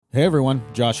Hey everyone,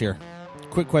 Josh here.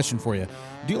 Quick question for you.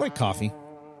 Do you like coffee?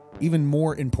 Even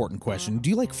more important question, do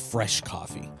you like fresh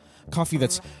coffee? Coffee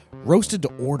that's roasted to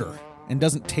order and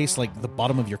doesn't taste like the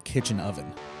bottom of your kitchen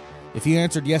oven? If you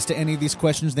answered yes to any of these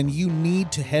questions, then you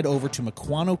need to head over to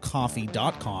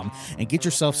MukwanoCoffee.com and get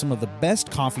yourself some of the best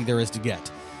coffee there is to get.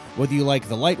 Whether you like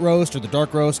the light roast or the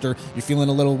dark roast, or you're feeling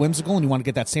a little whimsical and you want to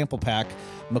get that sample pack,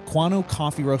 Mukwano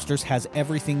Coffee Roasters has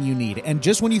everything you need. And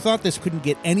just when you thought this couldn't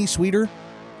get any sweeter,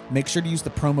 make sure to use the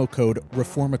promo code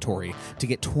REFORMATORY to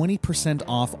get 20%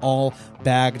 off all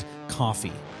bagged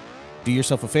coffee. Do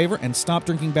yourself a favor and stop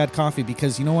drinking bad coffee,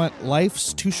 because you know what?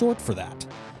 Life's too short for that.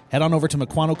 Head on over to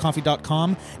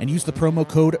MukwanoCoffee.com and use the promo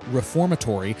code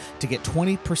REFORMATORY to get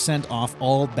 20% off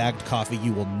all bagged coffee.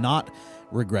 You will not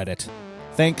regret it.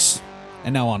 Thanks,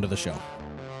 and now on to the show.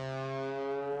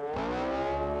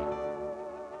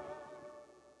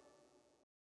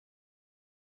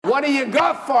 What do you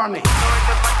got for me?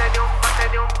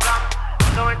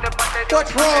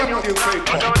 What's wrong with you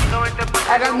people?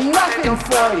 I got nothing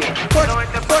for you.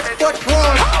 What's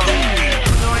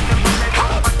wrong?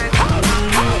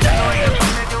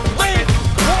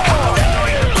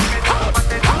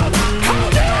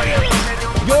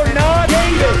 You're not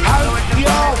David. How do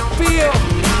y'all feel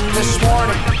this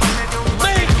morning?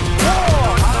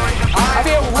 I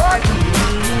feel rotten.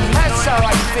 That's how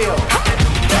I feel.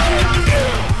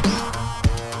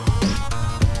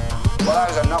 Well, that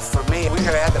was enough for me. We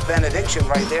could have had the benediction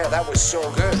right there. That was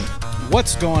so good.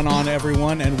 What's going on,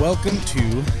 everyone, and welcome to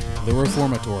The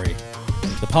Reformatory,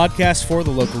 the podcast for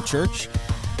the local church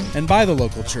and by the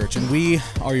local church. And we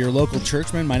are your local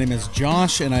churchmen. My name is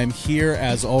Josh, and I'm here,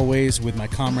 as always, with my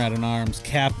comrade in arms,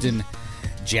 Captain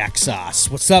Jack Sauce.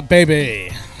 What's up,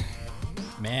 baby?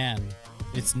 Man,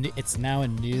 it's now a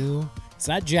new. It's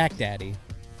not Jack Daddy.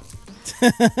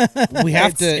 We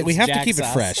have to Jack keep it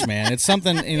Sauce. fresh, man. It's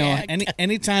something, you know.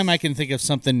 Anytime I can think of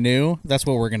something new, that's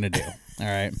what we're gonna do. All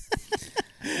right.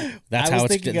 That's I how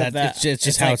was it's. thinking of that. It's just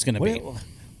It's how like, it's gonna be.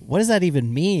 What does that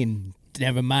even mean?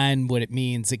 Never mind what it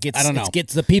means. It gets. I don't know. It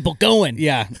gets the people going.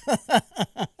 Yeah.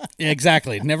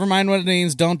 Exactly. Never mind what it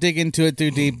means. Don't dig into it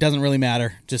too deep. Doesn't really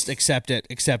matter. Just accept it,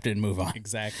 and move on.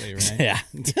 Exactly right.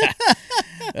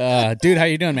 Yeah. Dude, how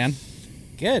you doing, man?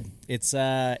 Good. It's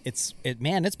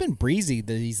been breezy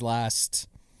these last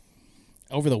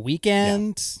over the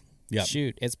weekend. Yep.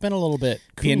 Shoot, it's been a little bit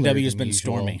cooler PNW has than been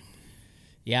usual. stormy.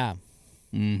 Yeah.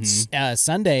 Mm-hmm.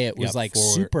 Sunday it was Yep, like for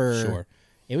super. sure.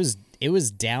 It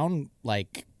was down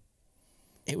like.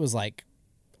 It was like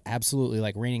absolutely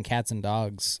like raining cats and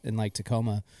dogs in like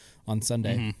Tacoma on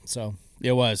Sunday. So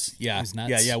It was, yeah. It was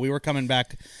nuts. Yeah. We were coming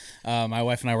back. My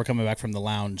wife and I were coming back from the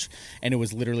lounge, and it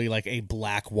was literally like a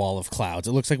black wall of clouds.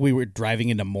 It looks like we were driving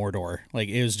into Mordor. Like,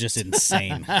 it was just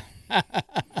insane.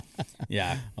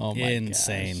 Yeah. Oh my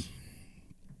insane. gosh.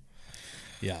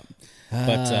 Yeah.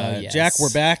 But yes. Jack, we're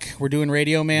back. We're doing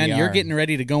radio, man. We You're are. getting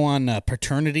ready to go on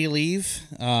paternity leave.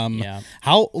 Yeah.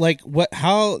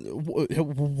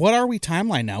 What are we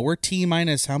timeline now? We're T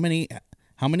minus how many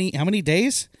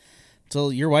days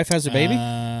till your wife has a baby?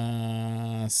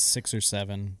 6 or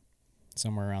 7,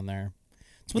 somewhere around there.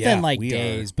 It's Yeah, within we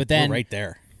days, are- but then we're right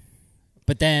there.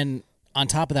 But then on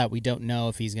top of that, we don't know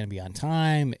if he's going to be on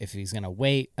time, if he's going to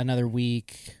wait another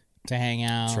week to hang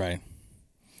out. That's right.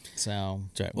 So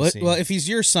That's right. we'll see. Well, if he's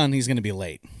your son, he's going to be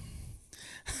late.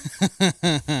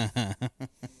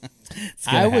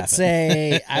 I would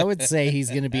say he's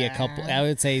going to be I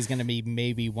would say he's going to be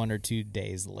maybe 1 or 2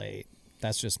 days late.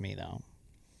 That's just me, though.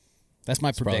 That's my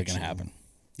It's probably prediction. going to happen.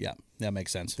 Yeah, that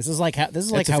makes sense. This is like how we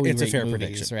it's a rate fair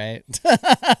movies, prediction. right?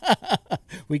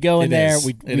 We go in It there. is.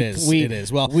 It It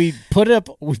is. Well, we put up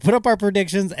our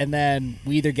predictions, and then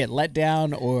we either get let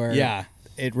down or Yeah.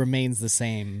 it remains the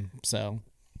same. So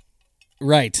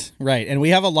Right. And we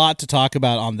have a lot to talk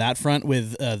about on that front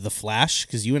with The Flash,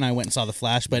 because you and I went and saw The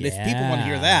Flash. But if people want to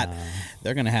hear that,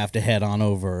 they're going to have to head on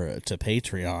over to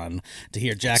Patreon to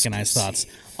hear Jack and I's thoughts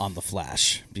on The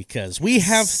Flash, because we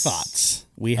have thoughts.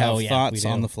 We have we thoughts do.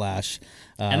 on The Flash.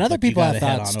 And other but you people have gotta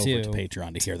head thoughts, on too. over to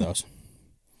Patreon to hear those.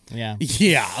 yeah,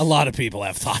 Yeah, a lot of people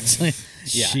have thoughts.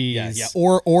 Yeah. Jeez.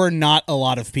 Or not a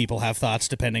lot of people have thoughts,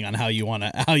 depending on how you want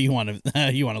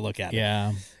to look at it.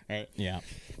 yeah, Right. yeah.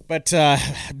 But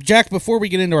Jack, before we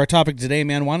get into our topic today,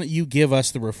 man, why don't you give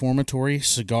us the Reformatory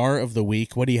Cigar of the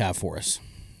Week? What do you have for us?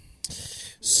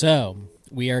 So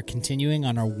we are continuing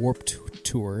on our Warped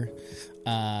tour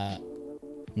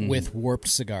with Warped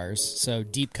cigars. So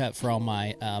deep cut for all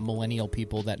my millennial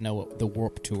people that know what the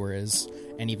Warped tour is,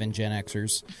 and even Gen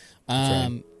Xers.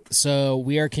 right. So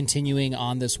we are continuing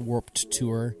on this Warped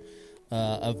tour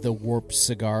of the Warped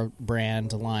cigar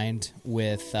brand, aligned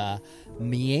with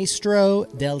Maestro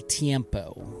del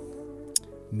Tiempo.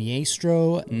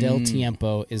 Maestro del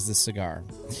Tiempo is the cigar.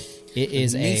 It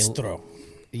is Maestro.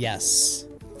 Yes.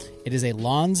 It is a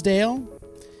Lonsdale.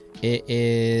 It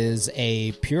is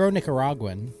a Puro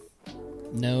Nicaraguan.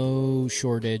 No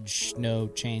shortage, no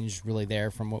change really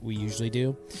there from what we usually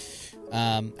do.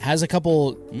 Has a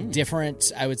couple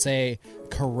different, I would say,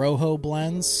 Corojo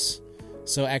blends.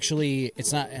 So actually,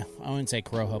 it's not, I wouldn't say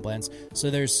Corojo blends. So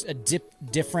there's a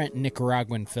different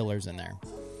Nicaraguan fillers in there.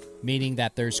 Meaning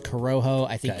that there's Corojo,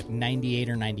 I think 98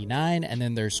 or 99, and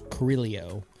then there's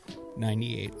Carrillo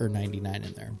 98 or 99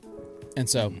 in there. And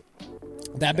so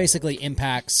that basically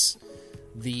impacts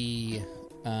the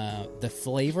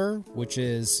flavor, which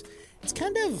is, it's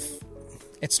kind of,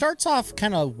 it starts off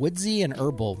kind of woodsy and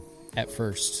herbal at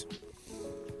first.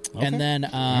 Okay. And then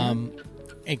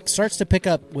it starts to pick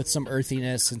up with some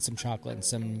earthiness and some chocolate and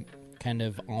some kind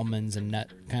of almonds and nut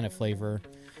kind of flavor.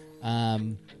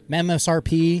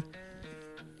 MSRP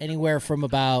anywhere from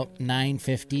about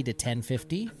 $9.50 to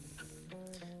 $10.50.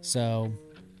 So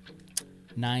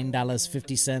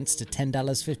 $9.50 to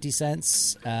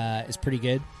 $10.50 is pretty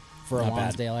good for a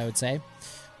Lonsdale, I would say.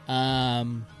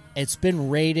 It's been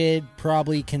rated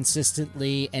probably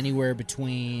consistently anywhere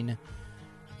between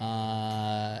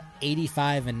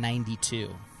 85 and 92.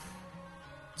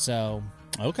 So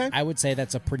I would say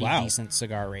that's a pretty decent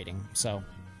cigar rating. So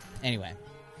anyway,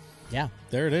 yeah,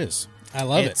 there it is. I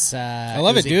love it. I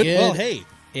love it, dude. Well, hey,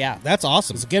 yeah, that's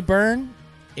awesome. It was a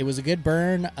good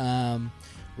burn.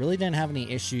 Really didn't have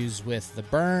any issues with the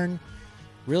burn.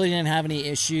 Really didn't have any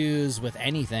issues with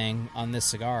anything on this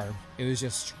cigar. It was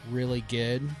just really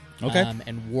good. Okay.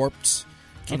 And Warped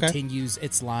continues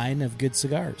its line of good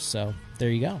cigars. So there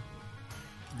you go.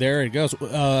 There it goes.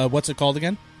 What's it called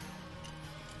again?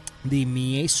 The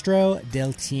Maestro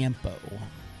del Tiempo.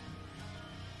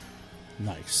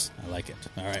 Nice. I like it.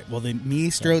 All right. Well, the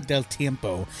Maestro del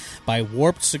Tiempo by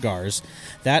Warped Cigars.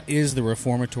 That is the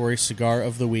reformatory cigar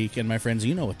of the week. And my friends,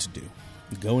 you know what to do.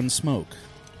 Go and smoke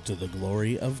to the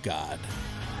glory of God.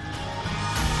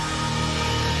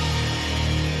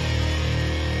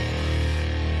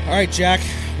 All right, Jack.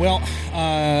 Well,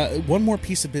 one more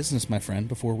piece of business, my friend,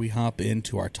 before we hop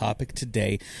into our topic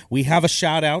today. We have a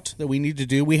shout out that we need to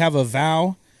do. We have a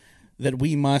vow that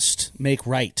we must make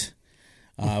right.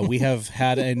 We have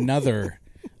had another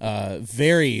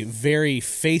very, very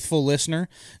faithful listener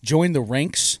join the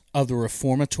ranks of the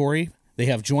reformatory. They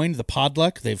have joined the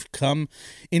Podluck. They've come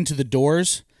into the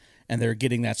doors, and they're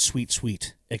getting that sweet,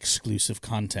 sweet exclusive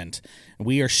content.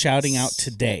 We are shouting out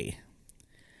today.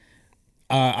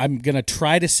 I'm going to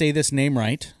try to say this name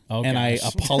right, and I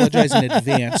apologize in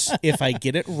advance if I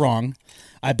get it wrong.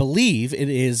 I believe it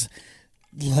is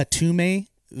Latume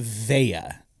Vea.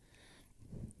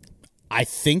 I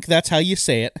think that's how you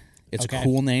say it. It's a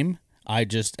cool name. I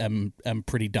just am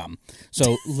pretty dumb.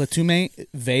 So, Latume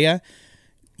Vea,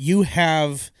 you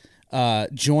have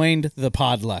joined the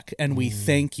Podluck, and we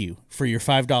thank you for your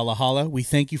 $5 holla. We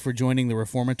thank you for joining the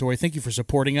Reformatory. Thank you for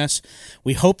supporting us.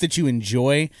 We hope that you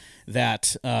enjoy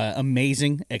that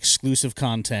amazing exclusive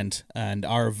content, and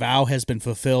our vow has been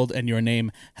fulfilled, and your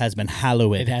name has been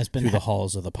hallowed through the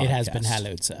halls of the podcast. It has been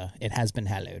hallowed, sir. It has been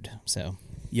hallowed, so...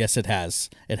 Yes, it has.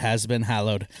 It has been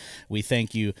hallowed. We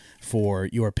thank you for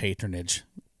your patronage,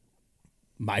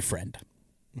 my friend.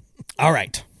 All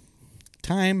right.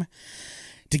 Time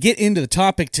to get into the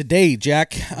topic today,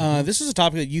 Jack. This is a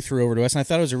topic that you threw over to us, and I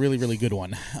thought it was a really, really good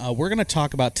one. We're going to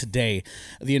talk about today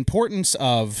the importance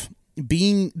of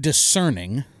being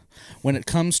discerning when it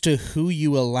comes to who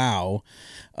you allow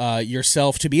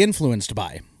yourself to be influenced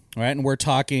by. All right, and we're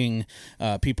talking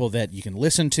people that you can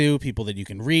listen to, people that you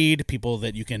can read, people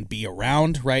that you can be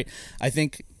around, right? I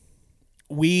think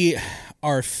we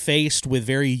are faced with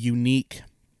very unique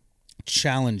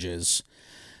challenges.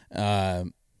 I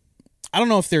don't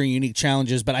know if they're unique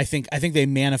challenges, but I think they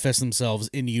manifest themselves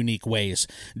in unique ways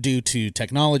due to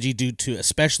technology, due to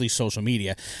especially social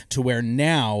media, to where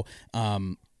now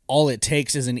all it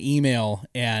takes is an email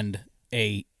and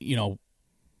a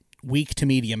weak to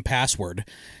medium password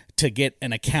to get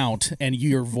an account, and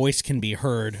your voice can be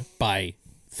heard by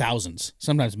thousands,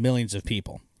 sometimes millions of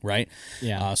people, right?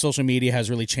 Yeah. Social media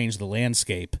has really changed the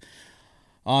landscape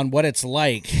on what it's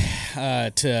like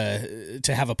to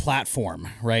have a platform,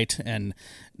 right? And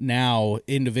now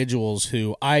individuals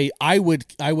who I would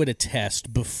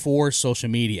attest before social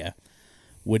media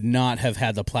would not have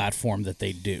had the platform that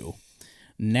they do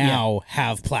now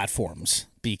have platforms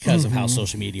because of how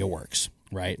social media works.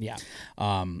 Right? Yeah.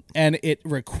 And it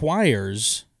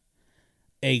requires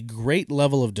a great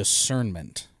level of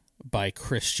discernment by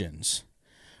Christians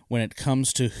when it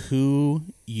comes to who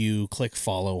you click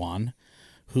follow on,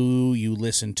 who you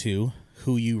listen to,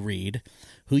 who you read,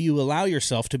 who you allow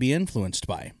yourself to be influenced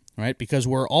by, right? Because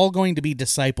we're all going to be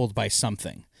discipled by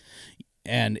something.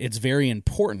 And it's very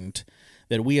important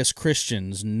that we as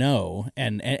Christians know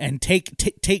and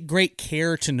take great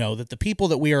care to know that the people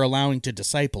that we are allowing to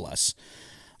disciple us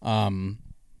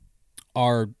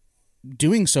are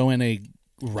doing so in a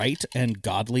right and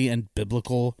godly and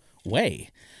biblical way.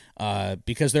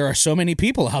 Because there are so many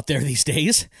people out there these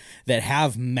days that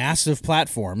have massive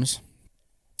platforms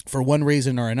for one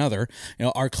reason or another,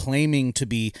 are claiming to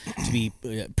be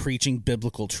preaching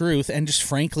biblical truth and just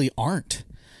frankly aren't.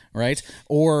 Right?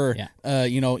 Or,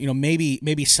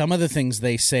 maybe some of the things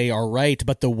they say are right,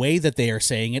 but the way that they are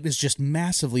saying it is just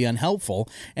massively unhelpful,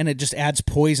 and it just adds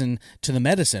poison to the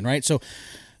medicine, right? So,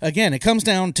 again, it comes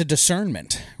down to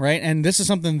discernment, right? And this is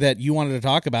something that you wanted to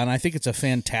talk about, and I think it's a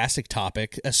fantastic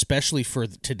topic, especially for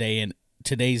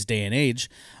today's day and age.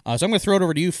 So I'm going to throw it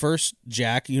over to you first,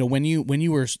 Jack. When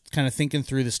you were kind of thinking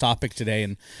through this topic today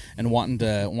and wanting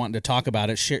to talk about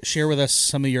it, share with us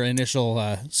some of your initial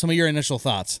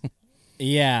thoughts.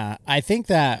 Yeah, I think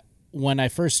that when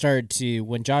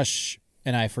Josh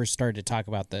and I first started to talk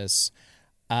about this,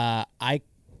 I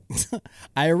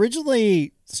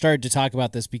originally started to talk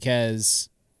about this because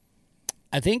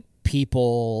I think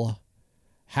people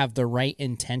have the right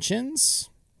intentions,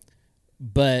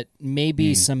 but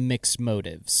maybe some mixed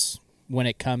motives when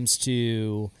it comes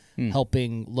to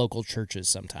helping local churches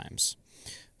sometimes.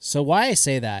 So why I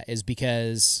say that is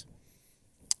because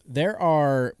there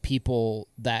are people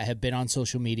that have been on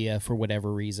social media for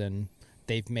whatever reason.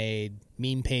 They've made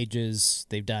meme pages,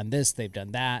 they've done this, they've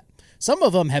done that. Some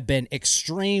of them have been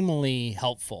extremely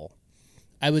helpful.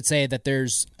 I would say that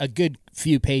there's a good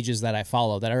few pages that I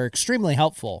follow that are extremely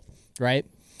helpful, right?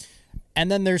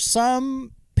 And then there's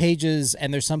some pages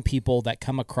and there's some people that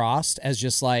come across as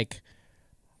just like,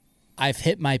 I've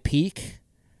hit my peak,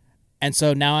 and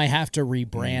so now I have to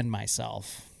rebrand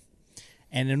myself.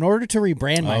 And in order to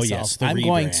rebrand myself,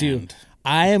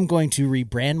 I am going to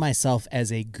rebrand myself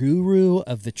as a guru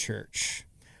of the church.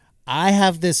 I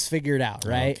have this figured out,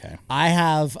 right? Okay. I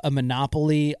have a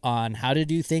monopoly on how to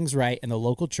do things right in the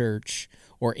local church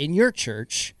or in your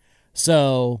church.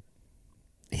 So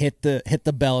hit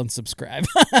the bell and subscribe.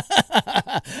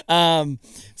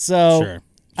 Sure.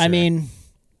 I mean,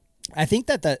 I think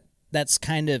that's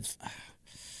kind of,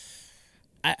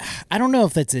 I don't know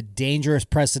if that's a dangerous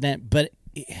precedent, but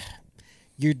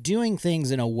you're doing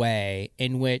things in a way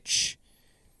in which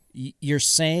you're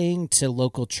saying to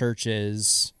local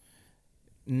churches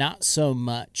not so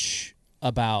much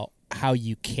about how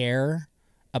you care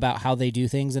about how they do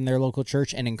things in their local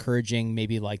church and encouraging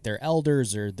maybe like their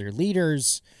elders or their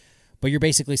leaders, but you're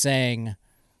basically saying,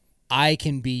 I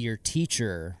can be your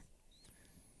teacher,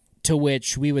 to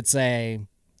which we would say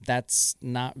that's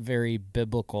not very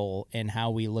biblical in how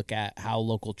we look at how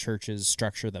local churches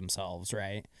structure themselves,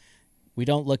 right? We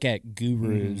don't look at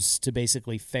gurus to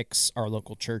basically fix our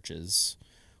local churches.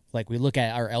 Like, we look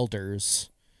at our elders,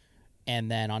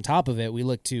 and then on top of it, we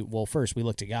look to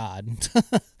God,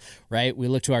 right? We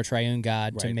look to our triune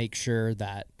God to make sure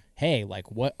that, hey,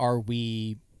 like, what are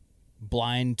we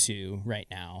blind to right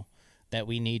now that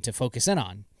we need to focus in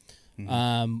on?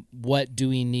 What do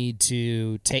we need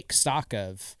to take stock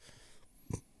of?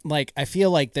 Like, I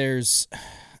feel like there's,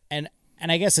 and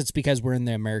I guess it's because we're in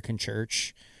the American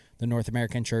church, the North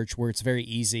American church, where it's very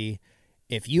easy.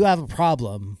 If you have a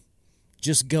problem,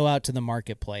 just go out to the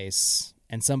marketplace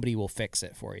and somebody will fix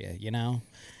it for you, And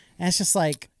it's just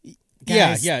like,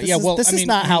 guys, this is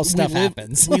not how stuff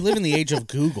happens. We live in the age of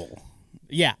Google.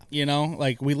 Yeah.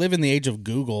 Like, we live in the age of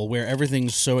Google where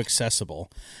everything's so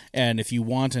accessible. And if you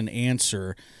want an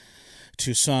answer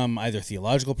to some either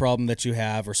theological problem that you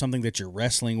have or something that you're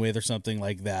wrestling with or something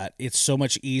like that, it's so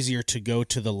much easier to go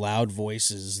to the loud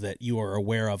voices that you are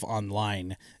aware of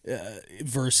online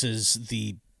versus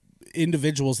the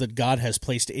individuals that God has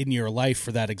placed in your life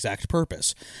for that exact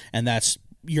purpose. And that's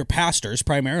your pastors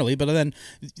primarily, but then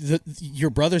your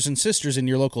brothers and sisters in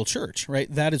your local church, right?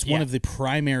 That is one of the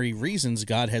primary reasons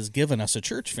God has given us a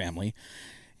church family,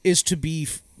 is to be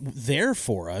there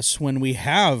for us when we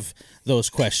have those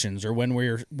questions or when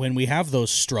we have those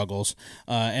struggles,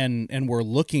 and we're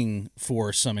looking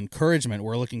for some encouragement,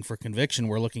 we're looking for conviction,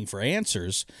 we're looking for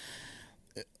answers.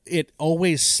 It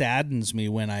always saddens me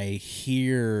when I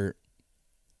hear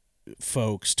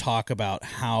folks talk about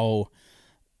how,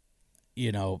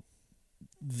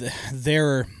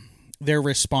 their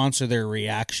response or their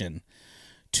reaction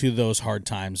to those hard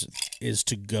times is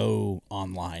to go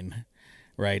online,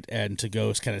 right? And to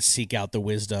go kind of seek out the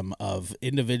wisdom of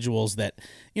individuals that,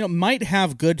 might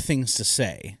have good things to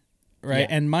say, right? Yeah.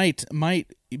 And might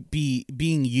be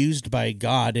being used by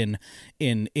God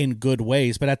in good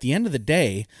ways, but at the end of the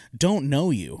day, don't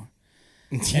know you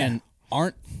and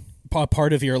aren't a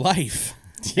part of your life.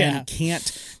 Yeah. And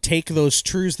can't take those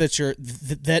truths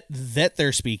that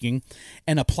they're speaking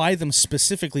and apply them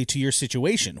specifically to your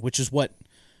situation, which is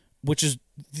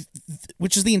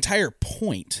the entire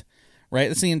point, right?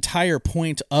 That's the entire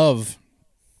point of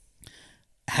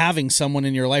having someone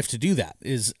in your life to do that,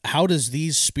 is how does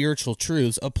these spiritual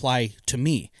truths apply to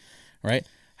me, right?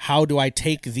 How do I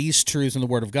take these truths in the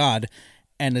Word of God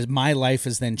and as my life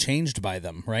is then changed by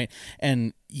them, right?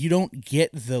 And you don't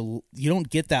get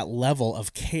that level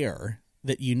of care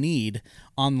that you need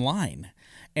online.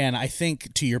 And I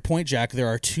think, to your point, Jack, there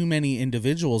are too many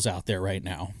individuals out there right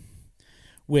now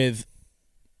with,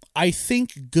 I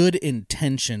think, good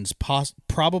intentions,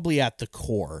 probably at the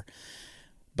core,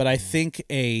 but I think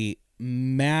a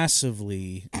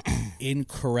massively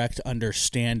incorrect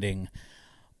understanding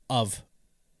of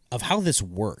how this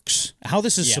works, how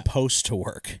this is supposed to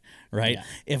work, right? Yeah.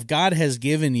 If God has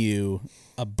given you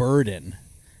a burden,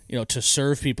 to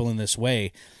serve people in this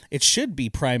way, it should be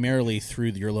primarily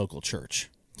through your local church,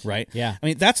 right? Yeah. I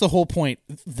mean, that's the whole point.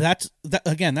 That's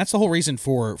the whole reason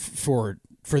for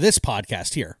this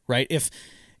podcast here, right?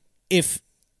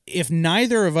 If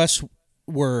neither of us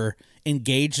were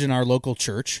engaged in our local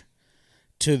church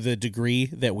to the degree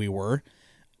that we were,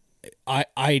 I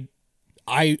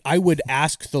would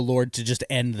ask the Lord to just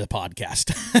end the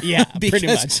podcast. Yeah, pretty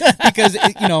much. Because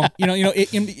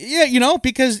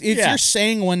because if you're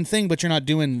saying one thing but you're not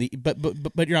doing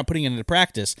but you're not putting it into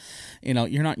practice,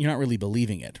 you're not really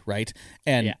believing it, right?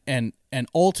 And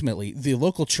ultimately the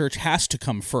local church has to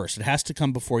come first. It has to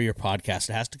come before your podcast.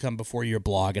 It has to come before your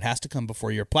blog. It has to come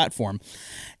before your platform.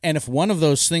 And if one of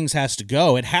those things has to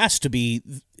go, it has to be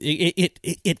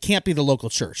it can't be the local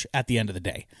church at the end of the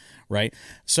day, right?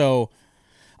 So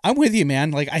I'm with you,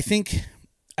 man. Like, I think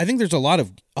there's a lot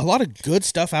of good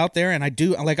stuff out there, and I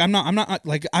do like. I'm not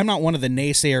one of the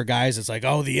naysayer guys. That's like,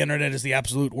 oh, the internet is the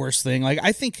absolute worst thing. Like,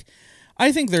 I think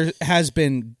there has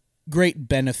been great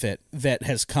benefit that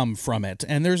has come from it,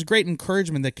 and there's great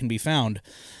encouragement that can be found.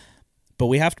 But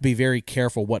we have to be very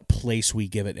careful what place we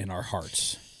give it in our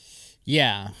hearts.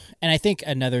 Yeah, and I think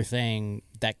another thing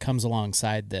that comes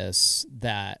alongside this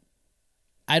that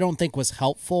I don't think was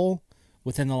helpful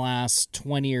within the last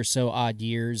 20 or so odd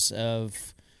years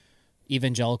of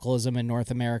evangelicalism in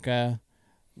North America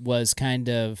was kind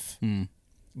of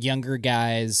younger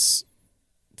guys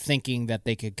thinking that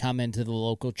they could come into the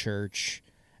local church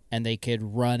and they could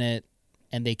run it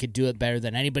and they could do it better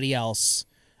than anybody else,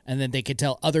 and then they could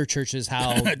tell other churches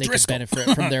how they could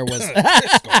benefit from their wisdom.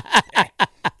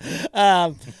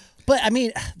 But I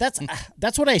mean, that's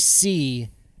what I see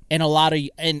in a lot of,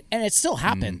 and it still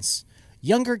happens.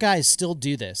 Younger guys still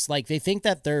do this. Like, they think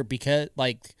that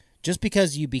just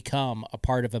because you become a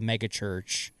part of a mega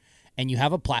church and you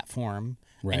have a platform,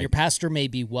 right, and your pastor may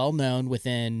be well known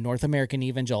within North American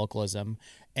evangelicalism,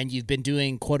 and you've been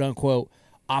doing quote unquote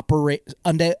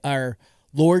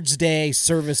Lord's Day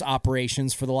service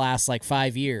operations for the last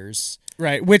 5 years.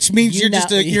 Right, which means you're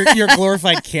just you're a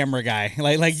glorified camera guy.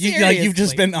 You've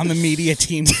just been on the media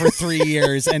team for 3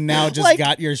 years and now just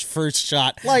got your first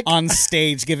shot on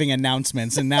stage giving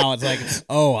announcements, and now it's like,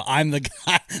 oh, I'm the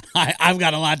guy. I've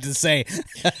got a lot to say.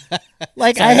 That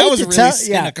was really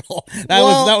cynical.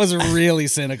 That was really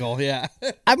cynical. Yeah.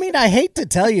 I mean, I hate to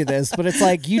tell you this, but it's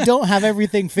like, you don't have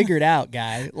everything figured out,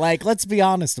 guy. Let's be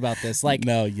honest about this.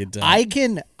 No, you don't.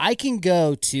 I can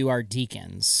go to our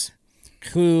deacons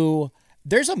who.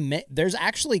 There's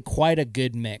actually quite a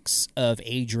good mix of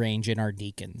age range in our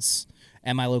deacons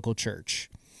at my local church.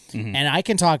 Mm-hmm. And I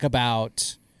can talk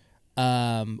about,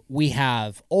 we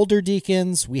have older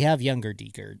deacons, we have younger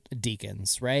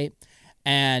deacons, right?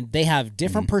 And they have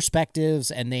different perspectives,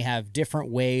 and they have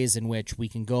different ways in which we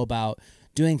can go about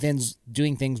doing things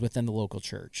within the local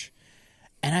church.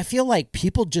 And I feel like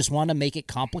people just want to make it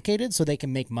complicated so they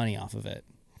can make money off of it.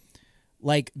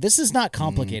 This is not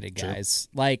complicated, guys.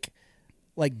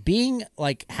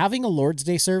 Having a Lord's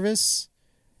Day service,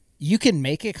 you can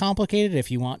make it complicated if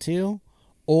you want to,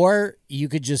 or you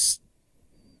could just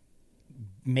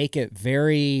make it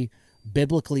very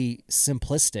biblically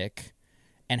simplistic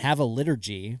and have a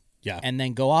liturgy, and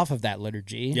then go off of that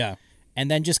liturgy, and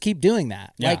then just keep doing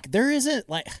that. There isn't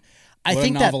I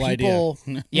think that people,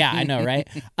 yeah, I know, right?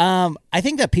 I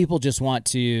think that people just want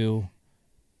to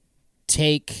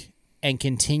take and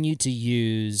continue to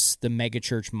use the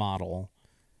megachurch model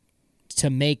to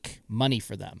make money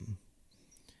for them.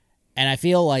 And I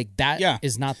feel like that Yeah.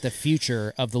 is not the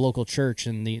future of the local church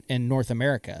in North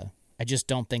America. I just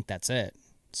don't think that's it.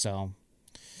 So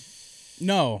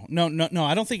No,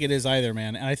 I don't think it is either,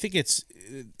 man. And I think it's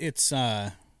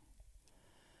I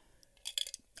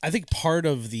think part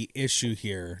of the issue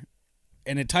here,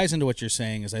 and it ties into what you're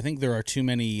saying, is I think there are too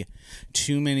many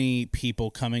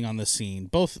people coming on the scene,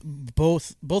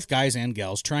 both guys and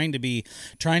gals, trying to be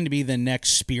the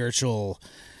next spiritual,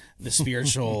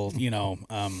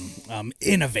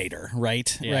 innovator,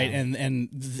 right? Yeah. Right,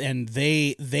 and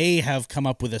they have come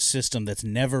up with a system that's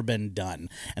never been done,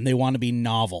 and they want to be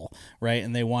novel, right?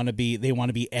 And they want to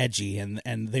be edgy,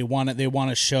 and they want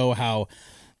to show how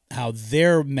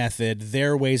their method,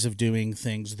 their ways of doing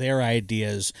things, their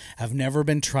ideas have never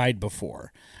been tried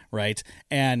before, right?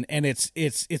 And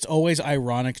it's always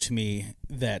ironic to me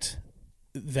that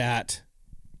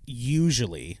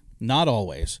usually, not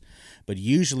always, but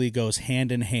usually goes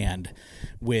hand in hand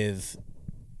with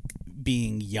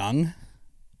being young,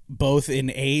 both in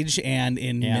age and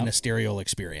in ministerial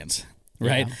experience.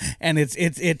 Right. Yeah. And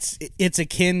it's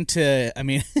akin to, I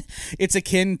mean, it's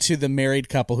akin to the married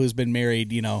couple who's been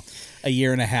married, a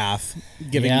year and a half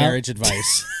giving marriage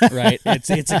advice. Right.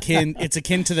 It's akin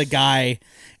to the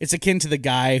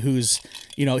guy who's,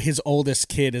 his oldest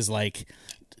kid is like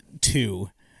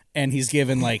 2 and he's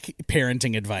given like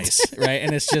parenting advice. Right.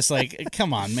 And it's just like,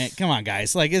 come on, man. Come on,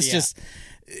 guys. Like, it's just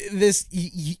this,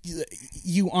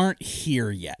 you aren't here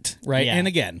yet. Right. Yeah. And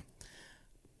again,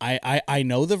 I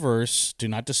know the verse, do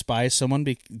not despise someone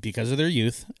because of their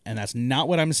youth, and that's not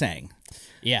what I'm saying.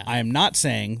 yeah, I am not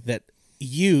saying that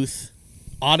youth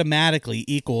automatically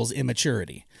equals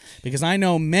immaturity, because I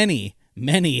know many,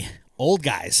 many old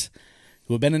guys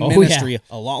who have been in ministry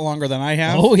a lot longer than I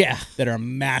have that are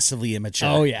massively immature.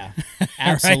 Oh, yeah.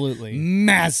 Absolutely. Right?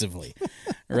 Massively.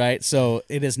 Right? So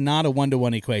it is not a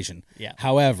one-to-one equation. Yeah.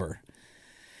 However,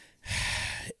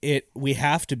 we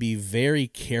have to be very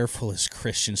careful as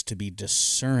Christians to be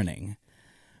discerning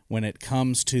when it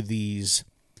comes to these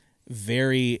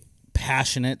very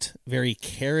passionate, very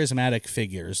charismatic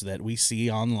figures that we see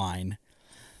online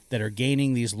that are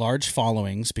gaining these large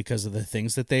followings because of the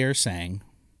things that they are saying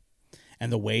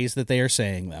and the ways that they are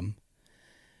saying them.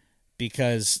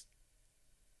 Because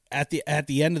at the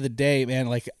end of the day, man,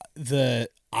 like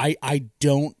I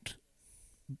don't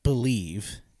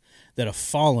believe that a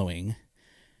following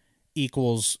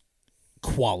equals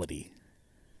quality.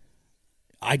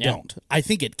 I don't. I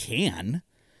think it can.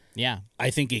 Yeah.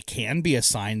 I think it can be a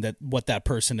sign that what that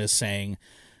person is saying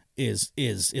is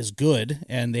good,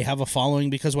 and they have a following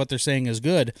because what they're saying is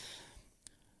good.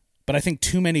 But I think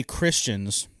too many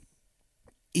Christians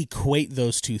equate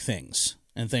those two things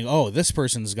and think, oh, this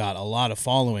person's got a lot of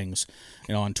followings,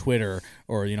 on Twitter,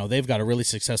 or, they've got a really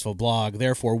successful blog,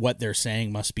 therefore what they're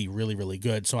saying must be really, really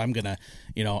good. So I'm going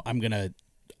to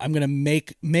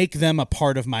make them a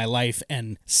part of my life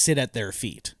and sit at their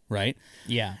feet, right?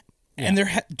 Yeah. And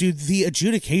the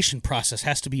adjudication process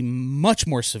has to be much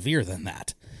more severe than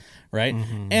that, right?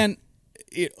 Mm-hmm. And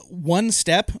one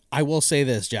step, I will say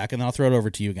this, Jack, and then I'll throw it over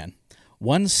to you again.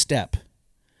 One step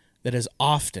that is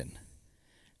often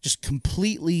just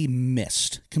completely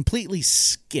missed, completely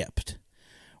skipped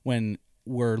when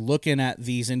we're looking at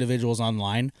these individuals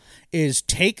online is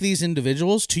take these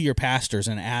individuals to your pastors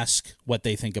and ask what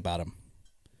they think about them.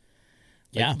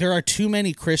 Like, there are too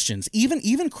many Christians,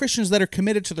 even Christians that are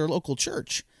committed to their local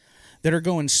church, that are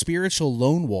going spiritual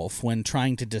lone wolf when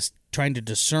trying to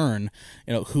discern,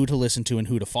 who to listen to and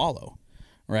who to follow,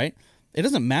 right? It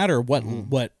doesn't matter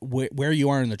where you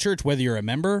are in the church, whether you're a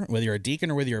member, whether you're a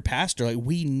deacon, or whether you're a pastor. Like,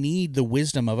 we need the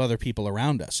wisdom of other people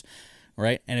around us,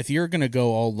 right? And if you're going to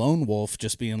go all lone wolf,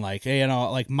 just being like, hey,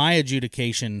 like my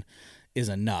adjudication is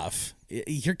enough,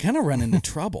 you're going to run into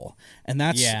trouble. And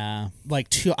that's like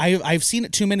I've seen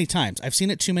it too many times. I've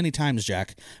seen it too many times,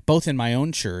 Jack, both in my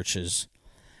own churches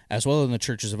as well as in the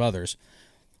churches of others,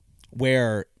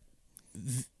 where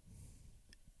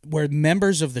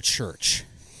members of the church,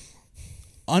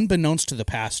 unbeknownst to the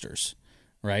pastors,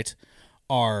 right,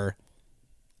 are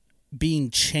being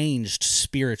changed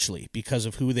spiritually because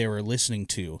of who they were listening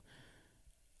to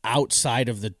outside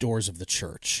of the doors of the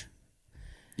church.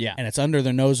 Yeah. And it's under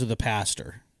the nose of the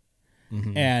pastor.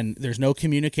 Mm-hmm. And there's no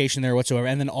communication there whatsoever.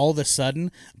 And then all of a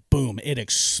sudden, boom, it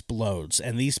explodes.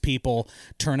 And these people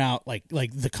turn out like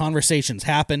the conversations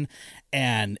happen,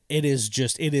 and it is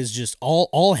just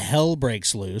all hell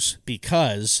breaks loose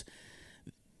because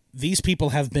these people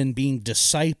have been being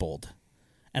discipled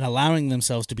and allowing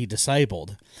themselves to be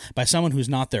discipled by someone who's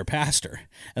not their pastor.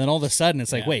 And then all of a sudden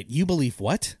it's like, wait, you believe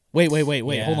what? Wait,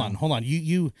 hold on.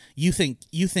 You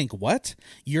think what?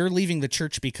 You're leaving the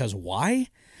church because why?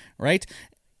 right?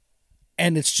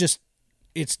 And it's just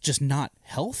not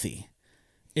healthy.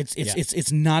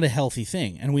 It's not a healthy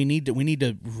thing, and we need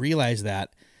to realize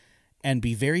that and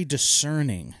be very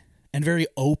discerning and very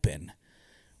open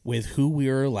with who we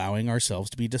are allowing ourselves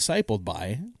to be discipled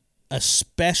by,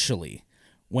 especially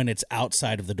when it's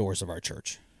outside of the doors of our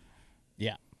church.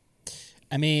 Yeah.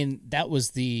 I mean, that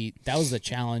was the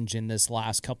challenge in this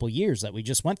last couple years that we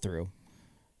just went through.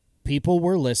 People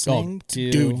were listening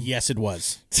to... Dude, yes, it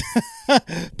was.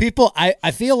 People,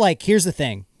 I feel like, here's the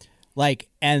thing. Like,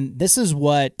 and this is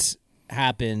what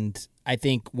happened, I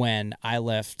think, when I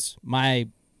left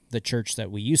the church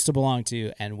that we used to belong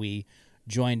to, and we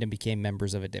joined and became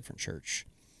members of a different church.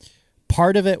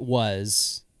 Part of it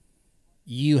was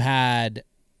you had...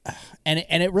 And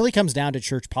it really comes down to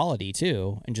church polity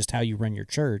too, and just how you run your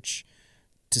church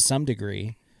to some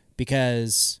degree,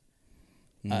 because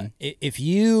if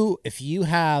you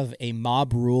have a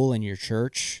mob rule in your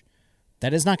church,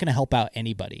 that is not going to help out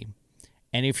anybody.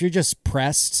 And if you're just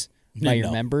pressed by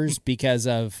your members because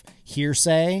of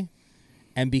hearsay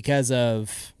and because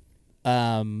of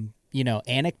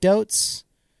anecdotes,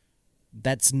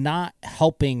 that's not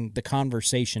helping the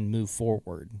conversation move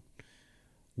forward.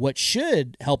 What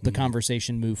should help the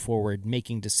conversation move forward,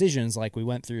 making decisions like we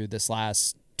went through this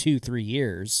last 2-3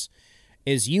 years,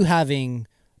 is you having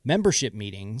membership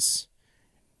meetings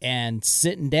and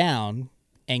sitting down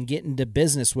and getting to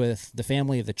business with the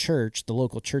family of the church, the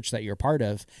local church that you're part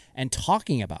of, and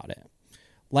talking about it.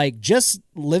 Like, just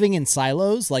living in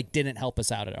silos, like, didn't help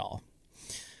us out at all.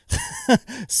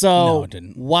 So No, it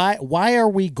didn't. why are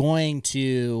we going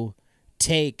to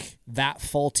take that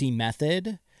faulty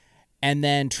method and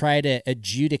then try to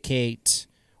adjudicate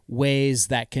ways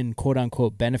that can, quote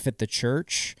unquote, benefit the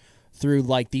church through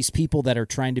like these people that are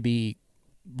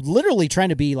literally trying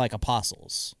to be like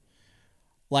apostles?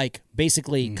 Like,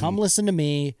 basically, come listen to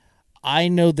me. I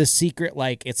know the secret.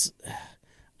 Like,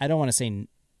 I don't want to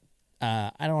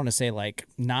say like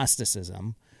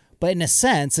Gnosticism, but in a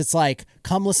sense, it's like,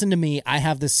 come listen to me. I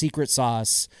have the secret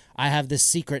sauce. I have this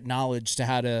secret knowledge to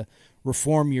how to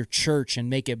reform your church and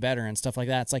make it better and stuff like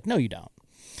that. It's like, no, you don't.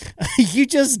 You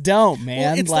just don't,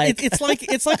 man. Well, it's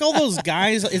like all those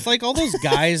guys. It's like all those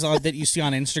guys that you see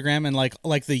on Instagram and like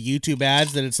the YouTube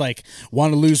ads that it's like,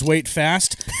 want to lose weight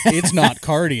fast? It's not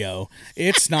cardio.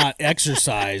 It's not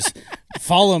exercise.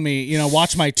 Follow me.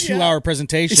 Watch my 2-hour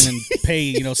presentation and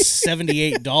pay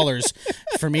 $78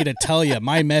 for me to tell you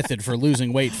my method for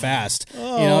losing weight fast.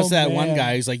 It's that one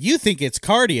guy who's like, you think it's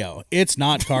cardio? It's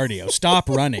not cardio. Stop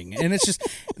running. And it's just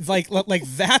like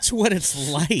that's what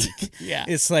it's like. Yeah.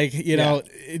 It's like,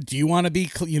 do you want to be,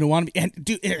 and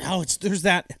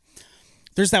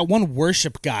there's that one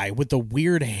worship guy with the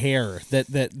weird hair that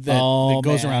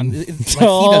goes around. Like he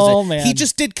does it. Man. He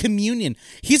just did communion.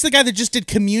 He's the guy that just did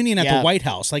communion at the White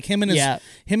House. Like him and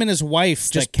his wife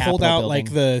just pulled out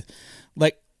building.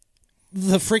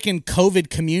 the freaking COVID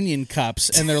communion cups,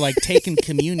 and they're like taking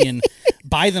communion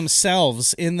by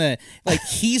themselves in the, like,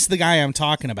 he's the guy I'm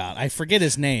talking about. I forget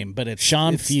his name, but it's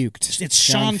Sean Fuchs. It's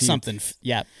Sean something.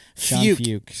 Yeah. Sean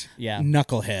Fuchs. Yeah.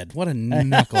 Knucklehead. What a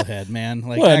knucklehead, man.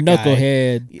 Like, what a that guy,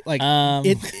 knucklehead. like, Man,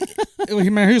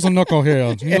 he's a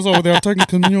knucklehead. He's over there taking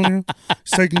communion.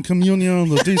 He's taking communion on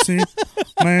the DC.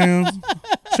 Man,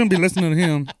 shouldn't be listening to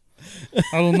him.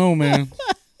 I don't know, man.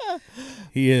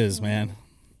 he is, man.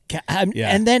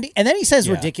 And then he says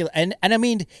ridiculous. And I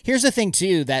mean, here's the thing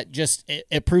too, that just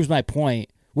it proves my point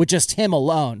with just him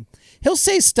alone. He'll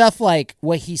say stuff like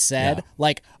what he said,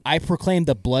 like, I proclaim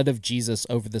the blood of Jesus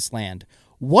over this land.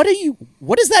 What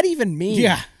does that even mean?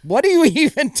 Yeah. What are you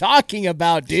even talking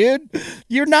about, dude?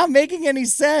 You're not making any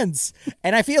sense.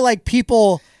 And I feel like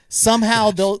people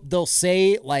somehow they'll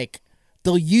say, like,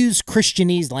 they'll use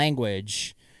Christianese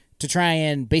language to try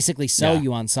and basically sell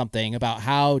you on something about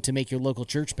how to make your local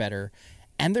church better.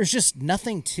 And there's just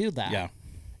nothing to that. Yeah.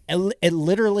 It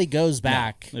literally goes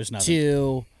back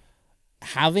to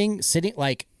sitting,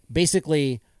 like,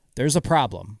 basically there's a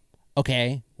problem.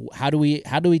 Okay. How do we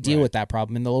deal with that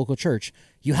problem in the local church?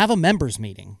 You have a members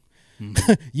meeting.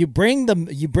 Mm-hmm. you bring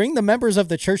the members of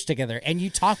the church together and you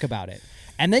talk about it.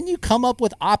 And then you come up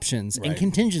with options and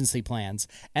contingency plans.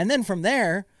 And then from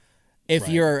there, if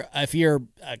you're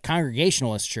a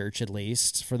Congregationalist church, at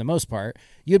least for the most part,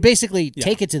 you'd basically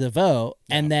take it to the vote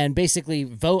and then basically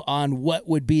vote on what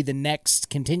would be the next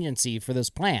contingency for this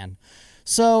plan.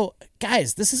 So,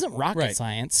 guys, this isn't rocket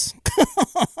science.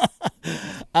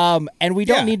 And we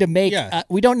don't need to make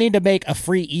a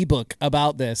free ebook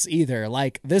about this either.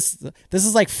 Like, this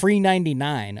is like free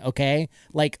 99, okay?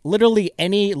 Like, literally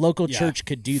any local church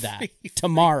could do that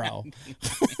tomorrow.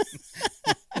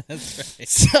 That's right.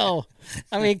 So,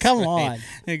 I mean, come on.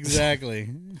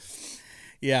 Exactly.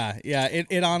 Yeah.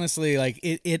 It honestly, like,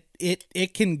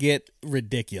 it can get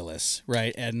ridiculous,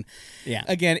 right? And Yeah.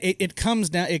 again, it comes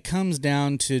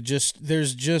down to just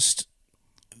there's just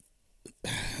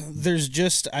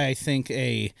I think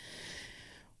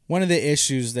one of the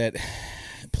issues that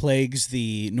plagues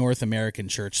the North American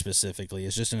church specifically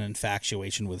is just an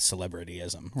infatuation with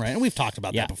celebrityism, right? And we've talked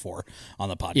about Yeah. that before on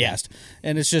the podcast.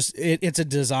 And it's just it's a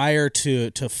desire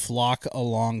to flock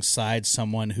alongside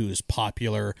someone who's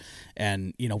popular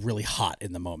and, you know, really hot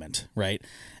in the moment, right?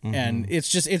 And it's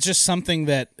just something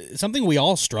we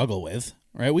all struggle with.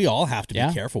 Right, we all have to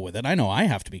be careful with it. I know I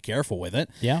have to be careful with it.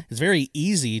 Yeah, it's very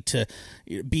easy to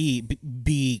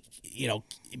be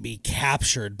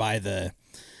captured by the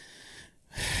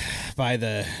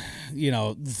you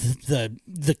know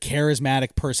the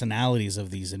charismatic personalities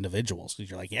of these individuals.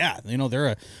 You're like, yeah, you know, they're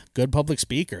a good public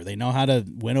speaker. They know how to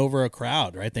win over a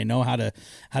crowd, right? They know how to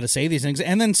say these things.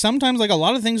 And then sometimes, like, a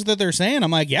lot of things that they're saying,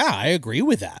 I'm like, yeah, I agree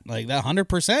with that. Like, that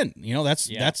 100%. You know, that's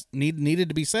needed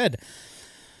to be said.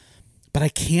 But I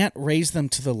can't raise them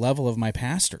to the level of my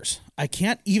pastors. I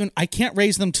can't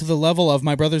raise them to the level of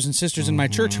my brothers and sisters in my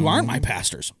church who aren't my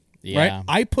pastors. Yeah.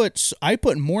 Right? I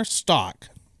put more stock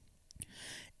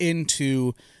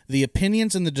into the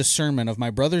opinions and the discernment of my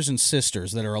brothers and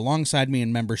sisters that are alongside me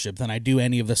in membership than I do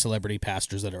any of the celebrity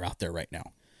pastors that are out there right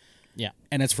now. Yeah.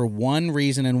 And it's for one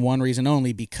reason and one reason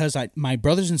only, because my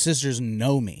brothers and sisters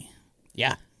know me.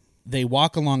 Yeah. They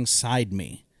walk alongside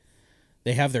me.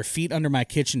 They have their feet under my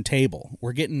kitchen table.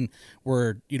 We're working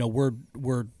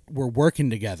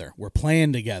together. We're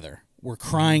playing together. We're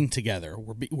crying together.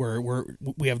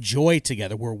 We have joy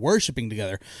together. We're worshiping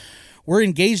together. We're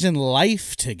engaged in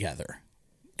life together.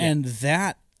 And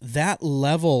that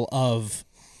level of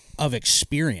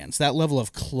experience, that level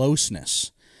of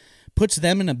closeness, puts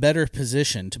them in a better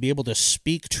position to be able to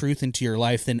speak truth into your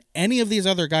life than any of these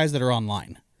other guys that are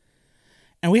online.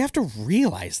 And we have to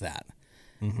realize that.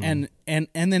 And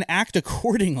then act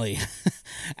accordingly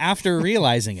after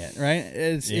realizing it,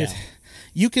 right?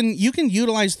 You can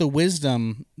utilize the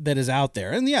wisdom that is out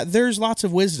there. And yeah, there's lots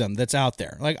of wisdom that's out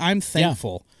there. Like, I'm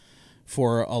thankful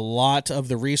for a lot of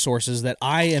the resources that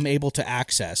I am able to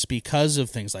access because of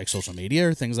things like social media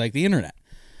or things like the internet,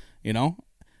 you know?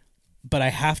 But I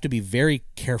have to be very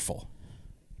careful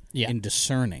in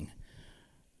discerning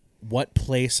what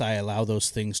place I allow those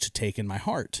things to take in my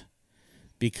heart.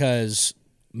 Because,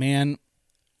 man,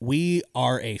 we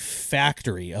are a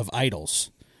factory of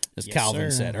idols, as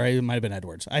Calvin said. Or it might have been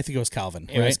Edwards. I think it was Calvin.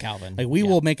 It was Calvin. Like, we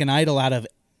will make an idol out of...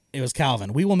 It was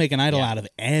Calvin. We will make an idol out of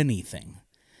anything.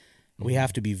 We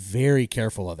have to be very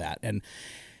careful of that. And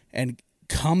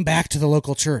come back to the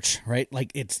local church, right?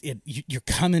 Like, you're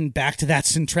coming back to that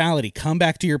centrality. Come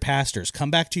back to your pastors. Come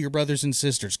back to your brothers and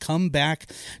sisters. Come back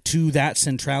to that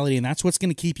centrality, and that's what's going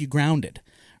to keep you grounded.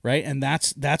 Right, and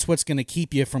that's what's going to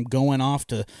keep you from going off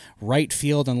to right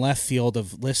field and left field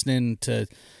of listening to,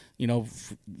 you know,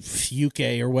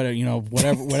 Fuke or whatever, you know,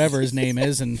 whatever his name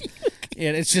is, and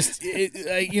it's just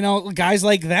you know, guys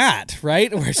like that,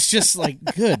 right? Where it's just like,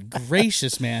 good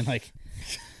gracious, man, like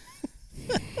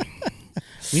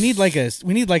we need like a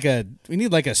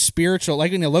spiritual,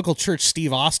 like in a local church,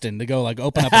 Steve Austin, to go like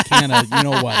open up a can of you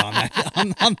know what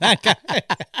on that guy.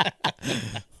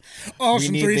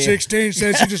 Awesome 316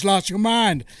 says you just lost your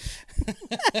mind.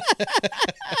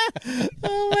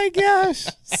 Oh my gosh,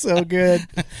 so good.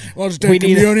 Well, just take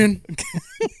communion.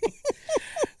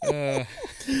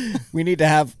 We need to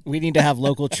have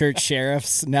local church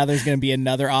sheriffs. Now there's going to be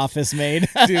another office made.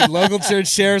 Dude, local church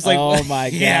sheriffs, like, oh my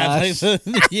gosh.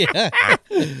 Yeah,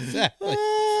 exactly.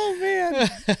 Oh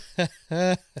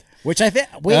man. Which I think.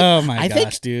 Oh my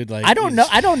gosh, dude! Like, I don't know.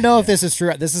 I don't know if this is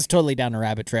true. This is totally down a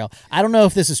rabbit trail. I don't know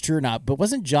if this is true or not. But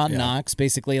wasn't John Knox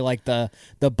basically like the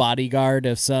bodyguard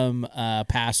of some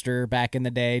pastor back in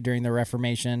the day during the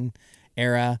Reformation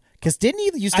era? Because didn't he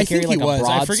used to carry like a broadsword?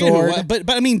 I forget who was, but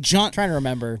I mean, John. I'm trying to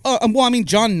remember. Well, I mean,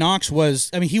 John Knox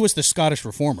was. I mean, he was the Scottish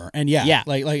Reformer, and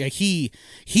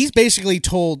he's basically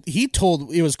told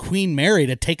it was Queen Mary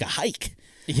to take a hike.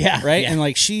 Yeah, right. Yeah. And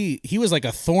like he was like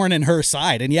a thorn in her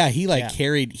side, and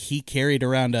he carried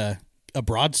around a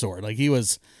broadsword. Like he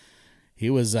was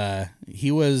one of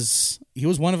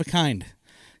a kind.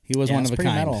 He was one of a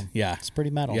kind. Metal. Yeah, it's pretty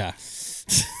metal. Yeah,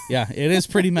 yeah, it is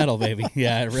pretty metal, baby.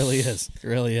 Yeah, it really is. It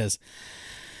really is.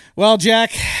 Well,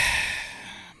 Jack,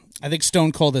 I think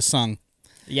Stone Cold has sung.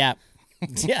 Yeah.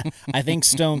 Yeah, I think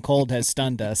Stone Cold has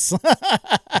stunned us.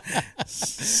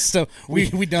 So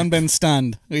we done been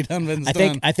stunned. We done been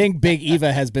stunned. I think Big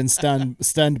Eva has been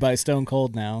stunned by Stone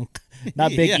Cold now.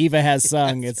 not Big Yeah. Eva has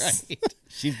sung. That's It's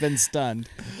she's been stunned.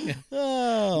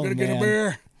 Oh, Gotta man. get a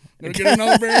beer. Gotta get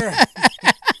another beer.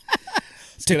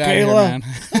 Let's get out of here, man.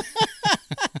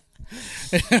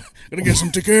 Gotta get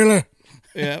some tequila.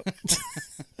 Yeah.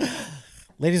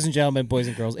 Ladies and gentlemen, boys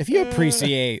and girls, if you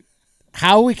appreciate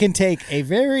how we can take a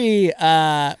very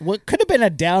what could have been a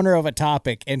downer of a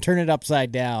topic and turn it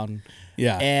upside down,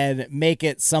 Yeah. and make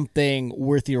it something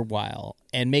worth your while,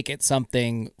 and make it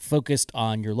something focused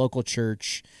on your local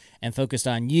church and focused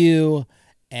on you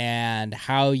and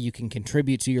how you can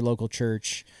contribute to your local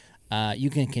church, you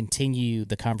can continue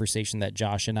the conversation that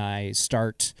Josh and I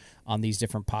start on these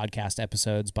different podcast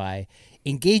episodes by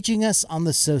engaging us on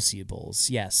the sociables.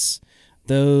 Yes,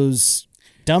 those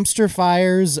dumpster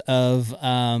fires of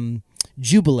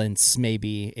jubilance,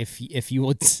 maybe, if you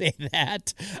would say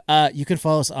that. You can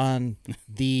follow us on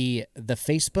the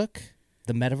Facebook,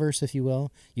 the metaverse, if you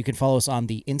will. You can follow us on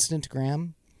the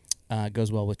Instagram.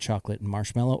 Goes well with chocolate and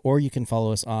marshmallow. Or you can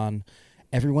follow us on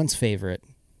everyone's favorite,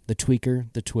 the Tweaker,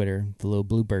 the Twitter, the little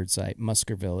blue bird site,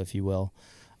 Muskerville, if you will.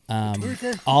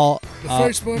 Tweaker, All the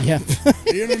Facebook, Yep.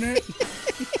 the internet.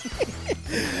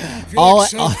 If you all,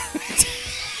 like all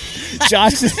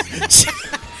Josh is,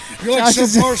 if you like Josh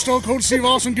is- subpar Stone Cold Steve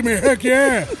Austin, give me a heck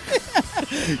yeah.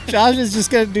 Josh is just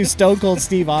going to do Stone Cold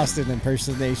Steve Austin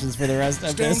impersonations for the rest of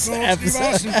Stone this Cold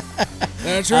episode. Steve Austin.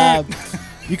 That's right.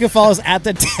 You can follow us at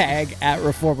the tag at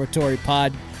Reformatory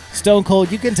Pod. Stone Cold,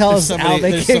 you can tell us how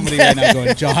they There's can somebody right now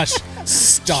going, Josh,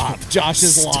 stop. Josh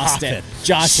has Stop lost it. it.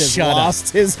 Josh has Shut up.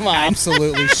 lost his mind.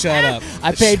 Absolutely shut up.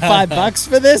 I paid $5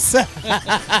 for this.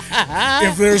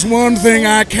 If there's one thing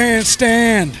I can't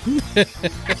stand,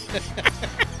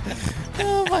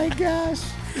 Oh my gosh.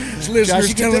 it's listeners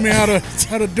you can telling do- me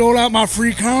how to dole out my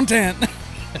free content.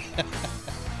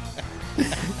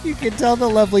 You can tell the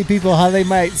lovely people how they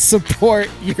might support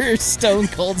your Stone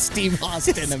Cold Steve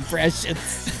Austin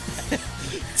impressions.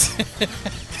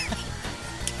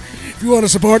 If you want to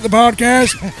support the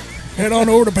podcast, head on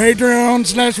over to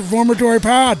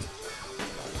Patreon/ReformatoryPod.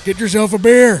 Get yourself a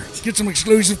beer. Get some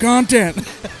exclusive content.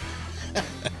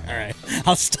 All right.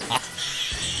 I'll stop.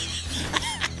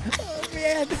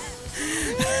 Man.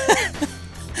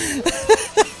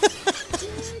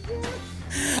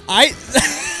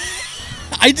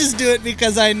 I just do it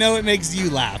because I know it makes you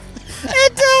laugh.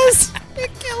 It does.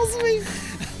 It kills me.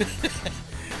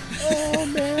 Oh,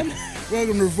 man.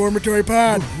 Welcome to Reformatory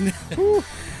Pod. All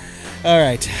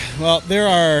right. Well, there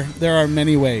are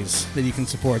many ways that you can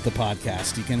support the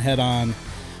podcast. You can head on,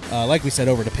 like we said,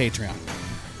 over to Patreon.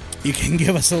 You can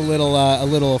give us a little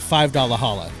 $5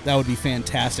 holla. That would be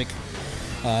fantastic.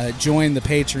 Join the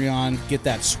Patreon, get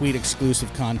that sweet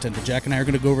exclusive content that Jack and I are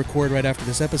going to go record right after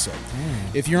this episode.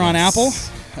 If you're on Apple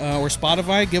or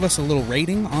Spotify, give us a little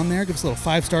rating on there. Give us a little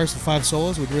 5 stars to 5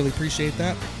 solos. We'd really appreciate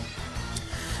that.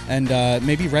 And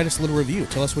maybe write us a little review.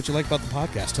 Tell us what you like about the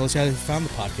podcast. Tell us how you found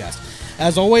the podcast.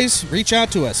 As always, reach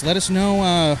out to us. Let us know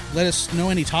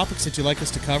any topics that you'd like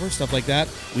us to cover, stuff like that.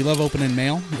 We love opening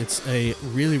mail. It's a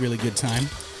really, really good time.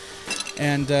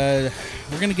 And we're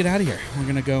going to get out of here. We're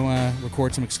going to go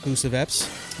record some exclusive eps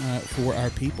for our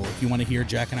people. If you want to hear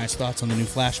Jack and I's thoughts on the new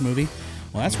Flash movie,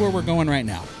 well, that's where we're going right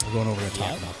now. We're going over to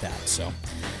talk about that. So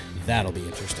that'll be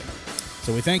interesting.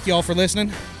 So we thank you all for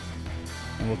listening.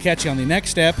 And we'll catch you on the next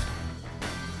step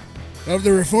Of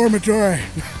the Reformatory.